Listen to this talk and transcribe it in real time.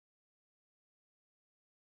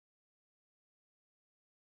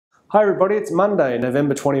Hi everybody, it's Monday,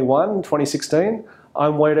 November 21, 2016.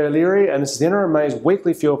 I'm Wade O'Leary and this is the NRMA's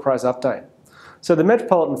weekly fuel price update. So the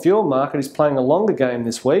metropolitan fuel market is playing a longer game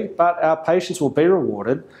this week, but our patience will be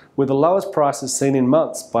rewarded with the lowest prices seen in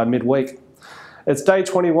months by midweek. It's day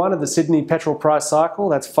 21 of the Sydney petrol price cycle.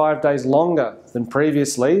 That's 5 days longer than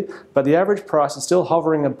previously, but the average price is still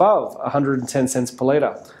hovering above 110 cents per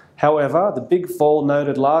litre. However, the big fall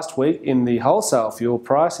noted last week in the wholesale fuel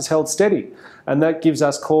price has held steady, and that gives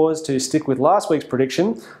us cause to stick with last week's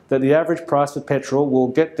prediction that the average price for petrol will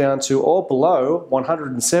get down to or below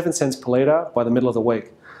 107 cents per litre by the middle of the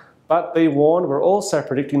week. But be warned, we're also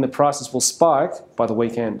predicting the prices will spike by the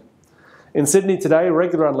weekend. In Sydney today,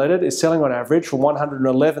 regular unleaded is selling on average for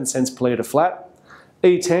 111 cents per litre flat.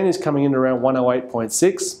 E10 is coming in around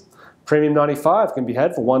 108.6. Premium 95 can be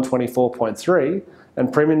had for 124.3.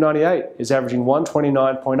 And Premium 98 is averaging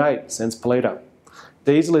 129.8 cents per litre.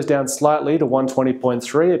 Diesel is down slightly to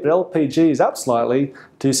 120.3, but LPG is up slightly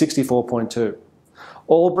to 64.2.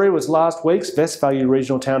 Albury was last week's best value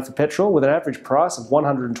regional town for petrol with an average price of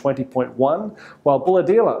 120.1, while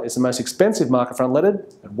Bulahdelah is the most expensive market for unleaded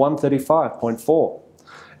at 135.4.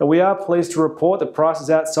 And we are pleased to report that prices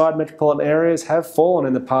outside metropolitan areas have fallen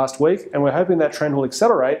in the past week, and we're hoping that trend will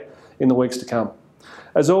accelerate in the weeks to come.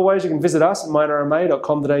 As always, you can visit us at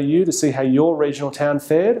nrma.com.au to see how your regional town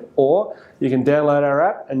fared, or you can download our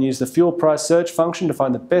app and use the fuel price search function to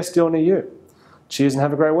find the best deal near you. Cheers and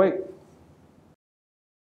have a great week.